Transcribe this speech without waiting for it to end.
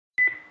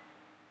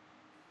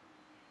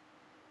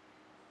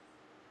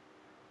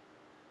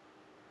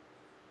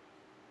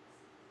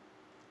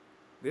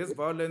This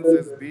violence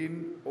has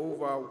been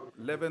over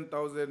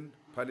 11,000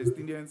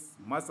 Palestinians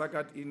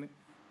massacred in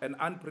an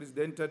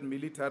unprecedented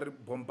military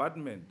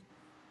bombardment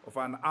of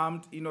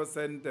unarmed,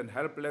 innocent, and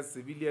helpless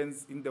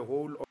civilians in the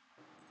whole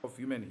of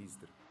human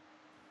history.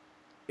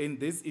 In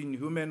this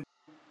inhuman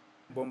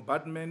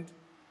bombardment,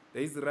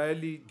 the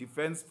Israeli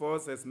Defense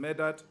Force has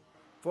murdered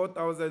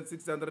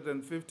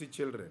 4,650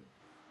 children,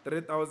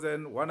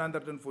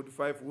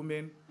 3,145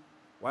 women,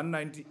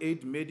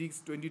 198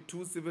 medics,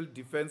 22 civil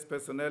defense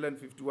personnel, and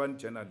 51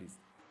 journalists.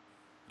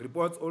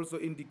 Reports also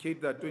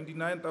indicate that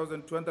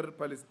 29,200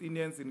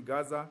 Palestinians in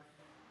Gaza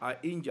are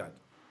injured.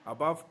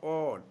 Above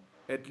all,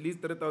 at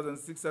least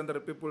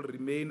 3,600 people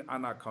remain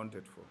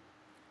unaccounted for.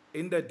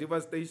 In the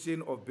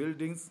devastation of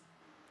buildings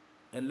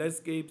and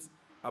landscapes,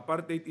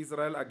 apartheid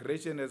Israel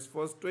aggression has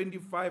forced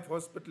 25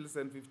 hospitals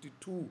and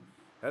 52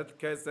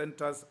 healthcare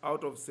centers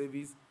out of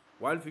service,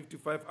 while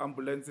 55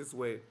 ambulances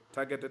were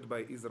targeted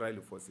by Israeli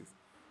forces.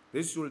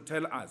 This should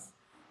tell us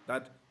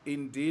that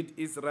indeed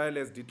Israel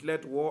has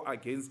declared war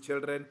against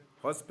children,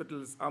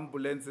 hospitals,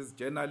 ambulances,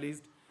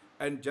 journalists,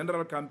 and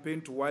general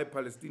campaign to wipe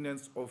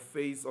Palestinians off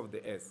face of the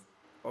earth.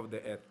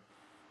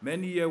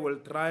 Many here will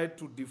try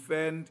to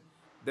defend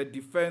the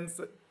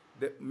defenseless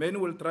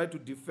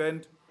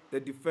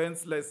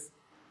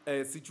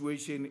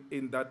situation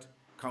in that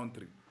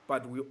country.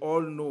 But we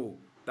all know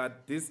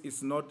that this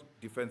is not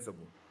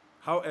defensible.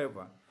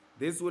 However,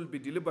 this will be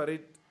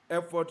deliberate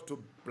effort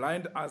to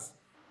blind us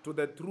to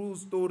the true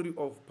story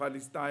of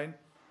Palestine,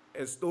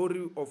 a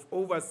story of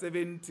over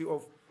 70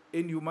 of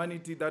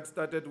inhumanity that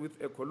started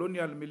with a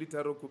colonial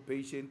military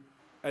occupation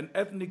and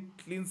ethnic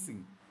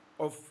cleansing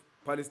of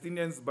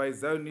Palestinians by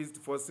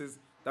Zionist forces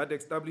that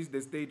established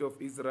the State of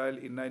Israel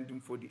in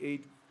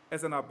 1948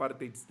 as an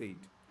apartheid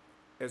state.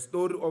 A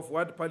story of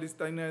what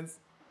Palestinians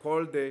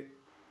call the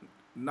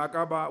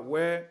Nakaba,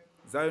 where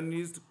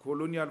Zionist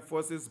colonial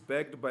forces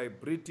backed by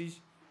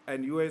British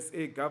and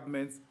USA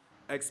governments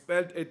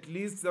expelled at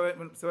least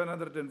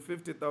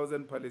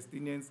 750,000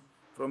 Palestinians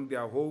from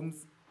their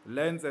homes,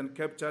 lands, and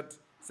captured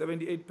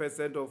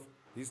 78% of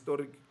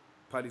historic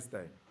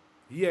Palestine.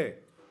 Here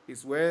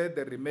is where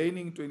the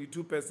remaining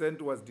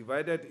 22% was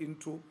divided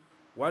into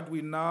what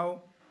we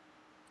now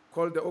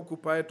call the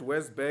occupied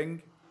West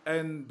Bank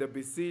and the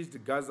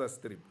besieged Gaza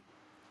Strip.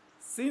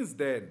 Since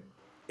then,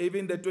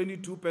 even the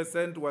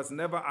 22% was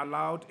never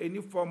allowed any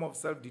form of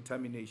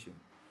self-determination.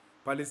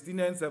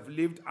 Palestinians have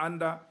lived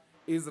under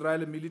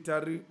Israeli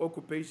military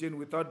occupation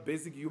without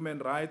basic human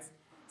rights,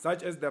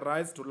 such as the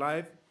rights to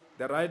life,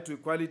 the right to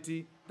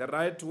equality, the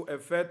right to a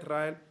fair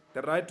trial,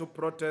 the right to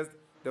protest,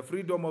 the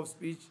freedom of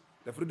speech,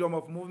 the freedom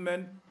of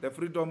movement, the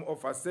freedom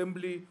of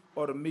assembly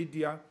or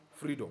media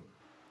freedom.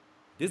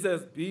 This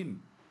has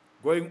been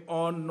going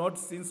on not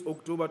since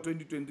October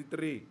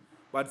 2023,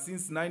 but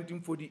since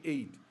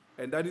 1948,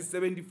 and that is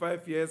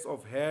 75 years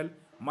of hell,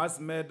 mass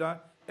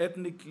murder,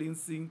 ethnic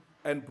cleansing,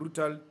 and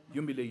brutal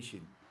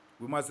humiliation.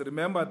 We must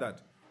remember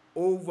that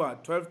over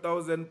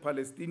 12,000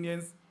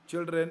 Palestinians,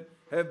 children,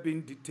 have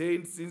been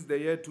detained since the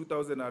year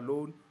 2000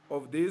 alone.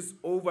 Of these,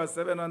 over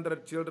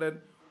 700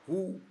 children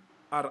who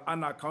are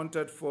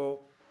unaccounted for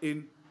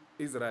in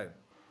Israel.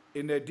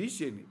 In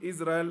addition,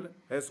 Israel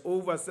has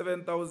over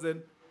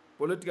 7,000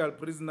 political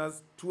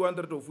prisoners,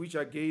 200 of which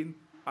again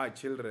are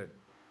children.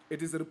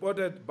 It is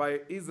reported by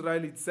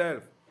Israel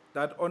itself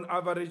that on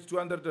average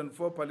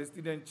 204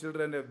 Palestinian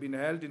children have been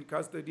held in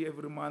custody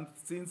every month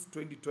since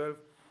 2012.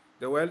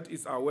 The world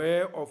is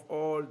aware of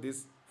all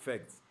these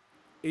facts.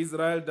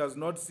 Israel does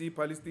not see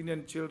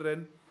Palestinian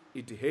children.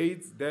 It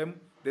hates them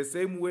the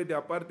same way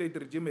the apartheid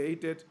regime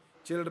hated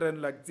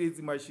children like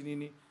Tsizi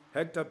Mashinini,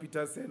 Hector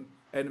Peterson,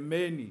 and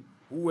many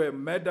who were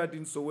murdered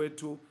in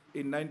Soweto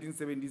in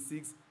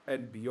 1976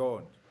 and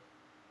beyond.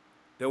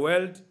 The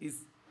world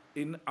is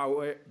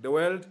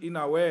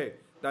aware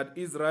that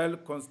Israel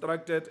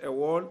constructed a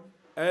wall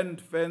and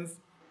fence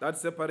that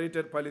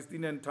separated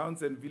Palestinian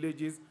towns and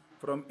villages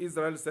from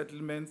Israel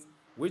settlements,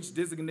 which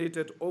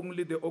designated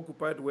only the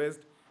occupied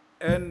West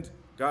and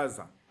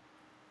Gaza.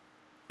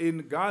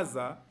 In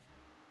Gaza,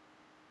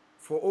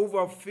 for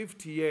over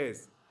 50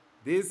 years,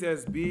 this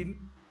has been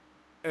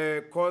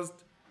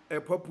caused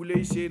a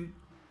population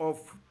of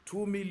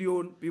 2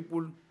 million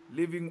people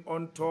living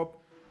on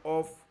top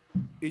of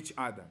each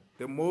other,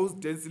 the most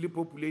densely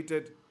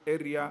populated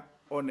area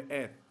on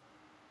earth.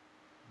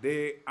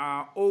 There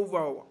are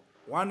over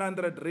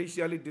 100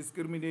 racially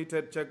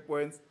discriminated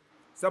checkpoints,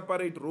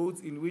 separate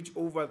roads in which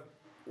over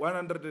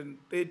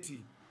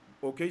 130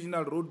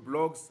 occasional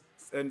roadblocks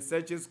and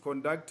searches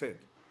conducted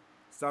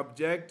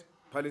subject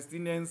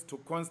Palestinians to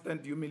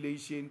constant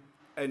humiliation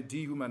and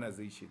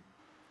dehumanization.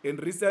 In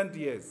recent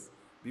years,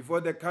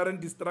 before the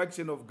current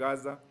destruction of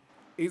Gaza,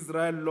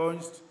 Israel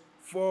launched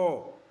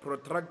 4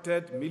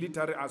 protracted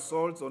military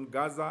assaults on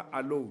Gaza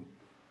alone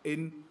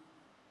in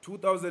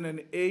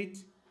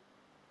 2008,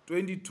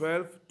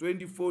 2012,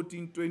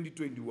 2014,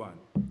 2021.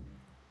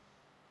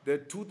 The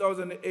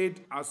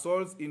 2008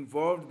 assaults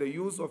involved the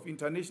use of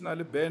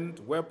internationally banned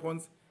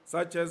weapons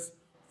such as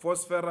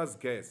phosphorus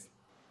gas.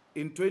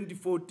 In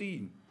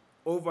 2014,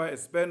 over a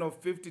span of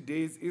 50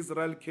 days,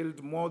 Israel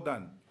killed more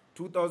than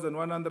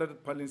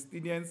 2,100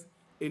 Palestinians,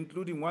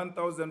 including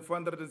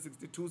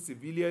 1,462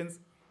 civilians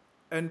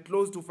and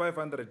close to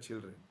 500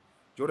 children.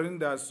 During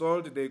the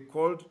assault, they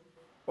called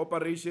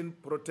Operation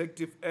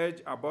Protective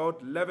Edge,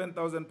 about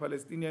 11,000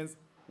 Palestinians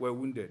were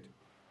wounded,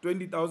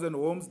 20,000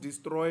 homes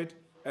destroyed,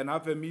 and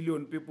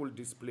 500,000 people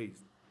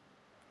displaced.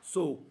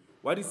 So,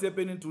 what is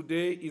happening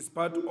today is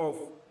part of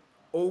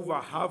over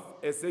half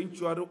a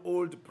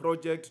century-old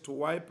project to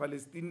wipe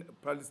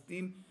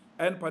Palestine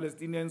and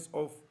Palestinians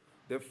off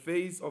the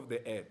face of the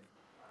earth.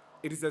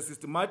 It is a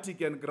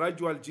systematic and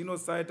gradual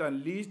genocide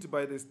unleashed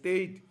by the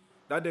state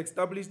that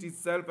established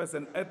itself as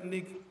an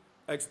ethnic,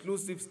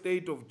 exclusive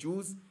state of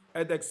Jews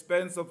at the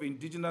expense of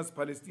indigenous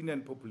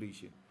Palestinian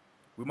population.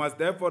 We must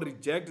therefore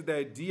reject the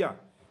idea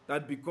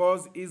that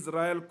because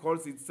Israel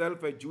calls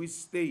itself a Jewish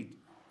state,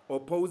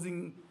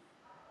 opposing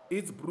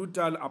its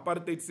brutal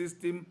apartheid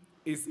system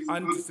is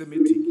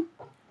anti-Semitic.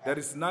 There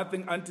is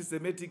nothing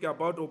anti-Semitic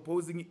about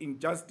opposing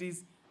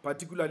injustice,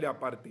 particularly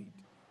apartheid.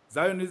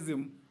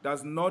 Zionism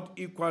does not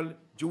equal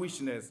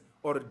Jewishness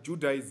or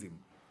Judaism.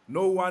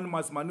 No one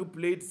must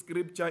manipulate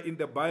scripture in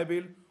the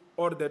Bible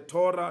or the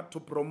Torah to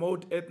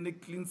promote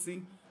ethnic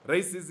cleansing,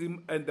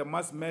 racism, and the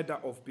mass murder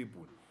of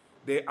people.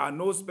 There are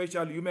no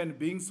special human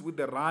beings with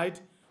the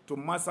right to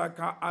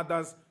massacre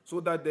others so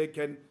that they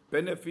can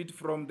benefit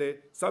from the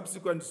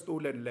subsequent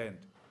stolen land.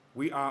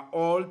 We are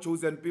all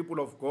chosen people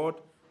of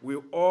God. We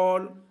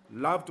all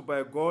loved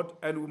by God,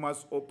 and we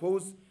must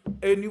oppose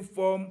any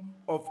form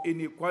of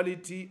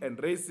inequality and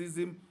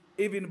racism,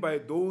 even by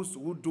those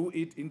who do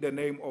it in the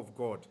name of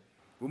God.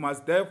 We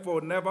must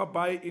therefore never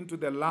buy into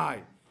the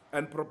lie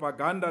and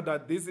propaganda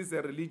that this is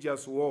a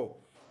religious war.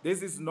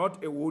 This is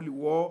not a holy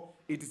war.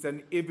 It is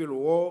an evil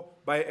war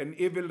by an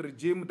evil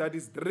regime that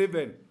is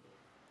driving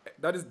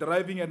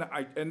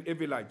an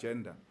evil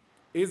agenda.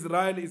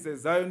 Israel is a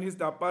Zionist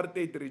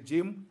apartheid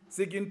regime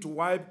seeking to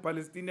wipe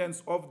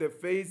Palestinians off the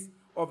face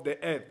of the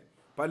earth.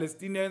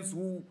 Palestinians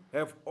who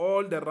have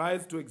all the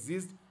rights to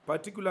exist,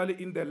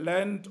 particularly in the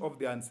land of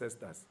their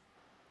ancestors.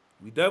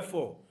 We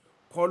therefore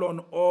call on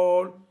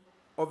all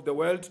of the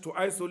world to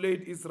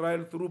isolate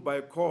Israel through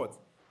boycotts,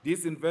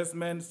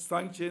 disinvestment,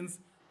 sanctions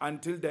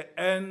until they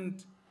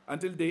end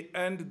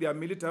their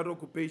military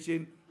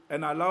occupation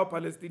and allow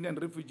Palestinian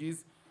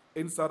refugees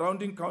in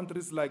surrounding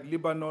countries like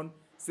Lebanon,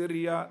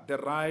 Syria, the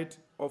right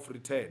of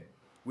return.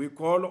 We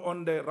call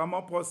on the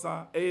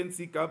Ramaphosa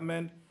ANC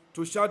government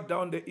to shut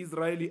down the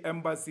Israeli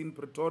embassy in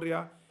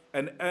Pretoria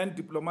and end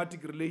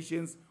diplomatic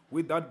relations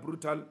with that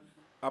brutal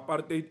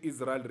apartheid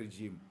Israel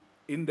regime.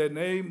 In the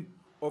name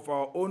of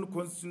our own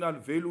constitutional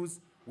values,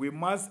 we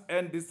must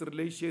end these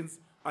relations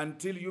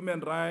until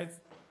human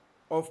rights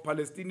of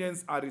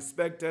Palestinians are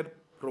respected,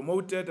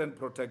 promoted, and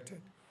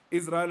protected.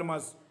 Israel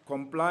must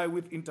comply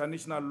with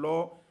international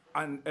law,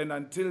 and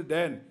until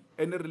then,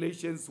 any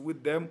relations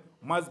with them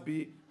must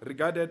be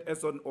regarded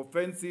as an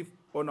offensive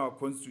on our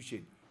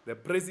constitution. The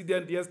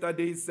president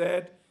yesterday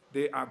said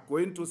they are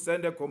going to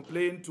send a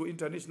complaint to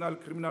International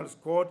Criminal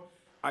Court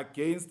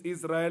against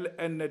Israel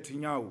and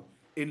Netanyahu,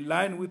 in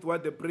line with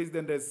what the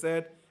president has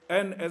said.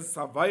 And as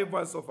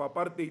survivors of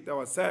apartheid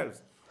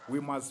ourselves, we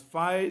must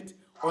fight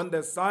on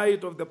the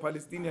side of the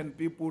Palestinian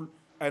people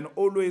and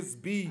always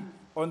be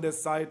on the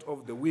side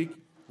of the weak.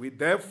 We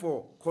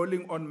therefore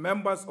calling on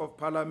members of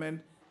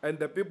parliament and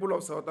the people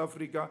of South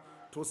Africa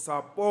to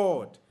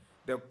support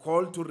the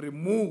call to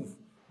remove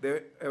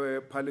the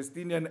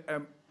Palestinian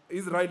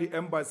Israeli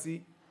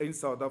embassy in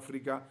South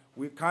Africa.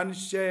 We can't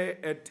share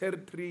a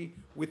territory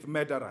with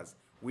murderers.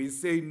 We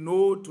say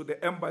no to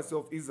the embassy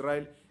of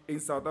Israel in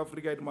South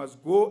Africa. It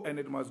must go, and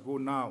it must go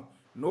now.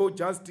 No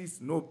justice,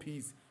 no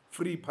peace.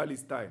 Free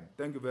Palestine.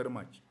 Thank you very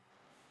much.